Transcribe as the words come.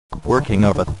Working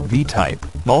of a V-type,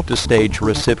 multi-stage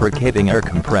reciprocating air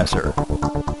compressor.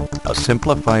 A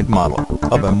simplified model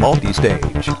of a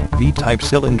multi-stage, V-type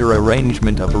cylinder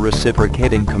arrangement of a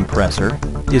reciprocating compressor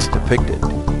is depicted.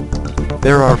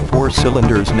 There are 4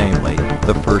 cylinders, namely,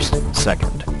 the first,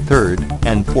 second, third,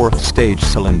 and fourth stage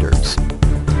cylinders.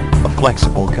 A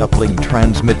flexible coupling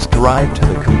transmits drive to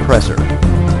the compressor.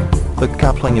 The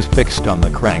coupling is fixed on the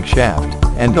crankshaft,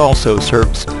 and also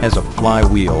serves as a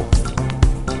flywheel.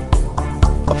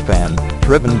 A fan,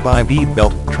 driven by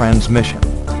V-belt transmission,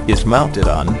 is mounted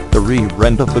on the rear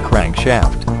end of the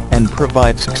crankshaft, and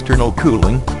provides external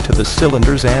cooling to the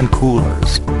cylinders and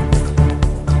coolers.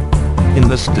 In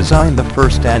this design, the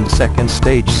first and second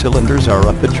stage cylinders are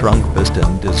of the trunk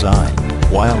piston design,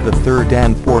 while the third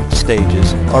and fourth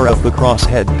stages are of the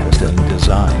crosshead piston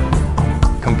design.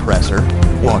 Compressor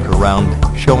walk around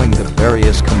showing the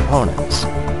various components.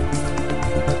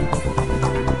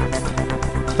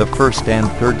 The first and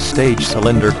third stage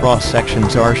cylinder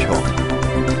cross-sections are shown.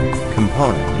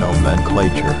 Component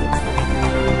nomenclature.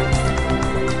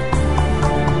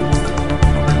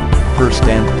 First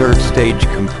and third stage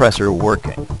compressor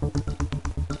working.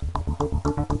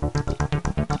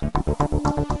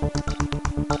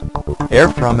 Air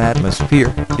from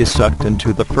atmosphere is sucked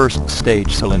into the first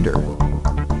stage cylinder.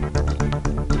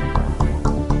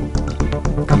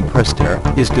 Compressed air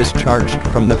is discharged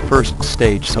from the first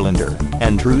stage cylinder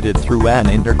and routed through an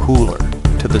intercooler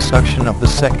to the suction of the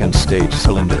second stage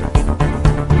cylinder.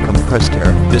 Compressed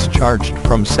air discharged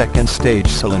from second stage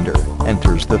cylinder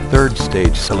enters the third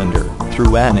stage cylinder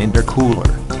through an intercooler.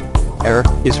 Air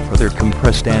is further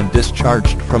compressed and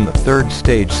discharged from the third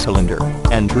stage cylinder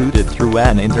and routed through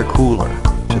an intercooler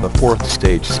to the fourth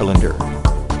stage cylinder.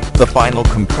 The final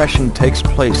compression takes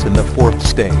place in the fourth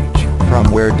stage,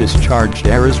 from where discharged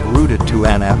air is routed to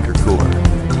an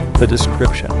aftercooler. The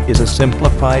description is a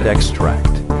simplified extract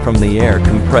from the air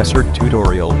compressor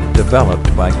tutorial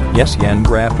developed by Yesyan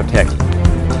Graphitech.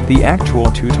 The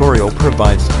actual tutorial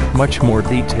provides much more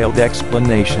detailed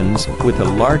explanations with a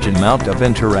large amount of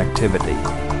interactivity.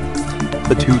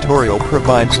 The tutorial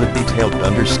provides a detailed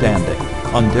understanding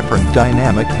on different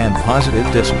dynamic and positive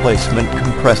displacement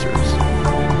compressors.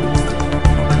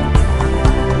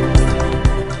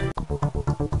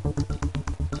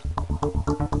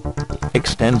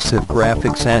 Extensive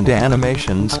graphics and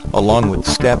animations, along with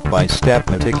step-by-step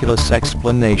meticulous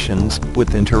explanations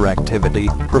with interactivity,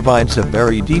 provides a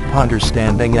very deep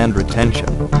understanding and retention.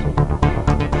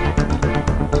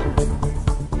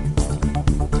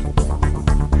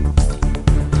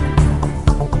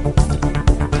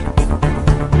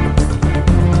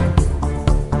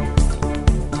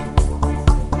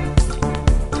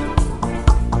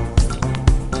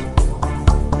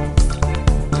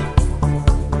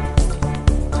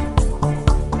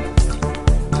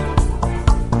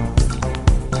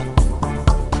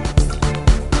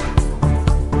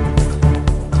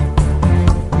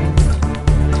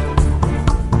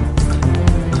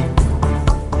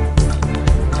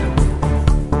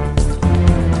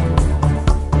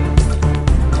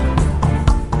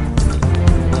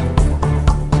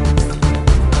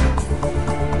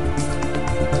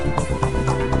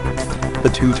 The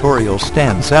tutorial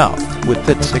stands out with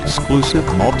its exclusive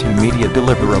multimedia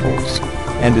deliverables,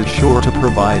 and is sure to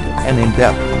provide an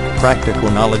in-depth, practical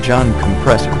knowledge on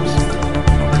compressors.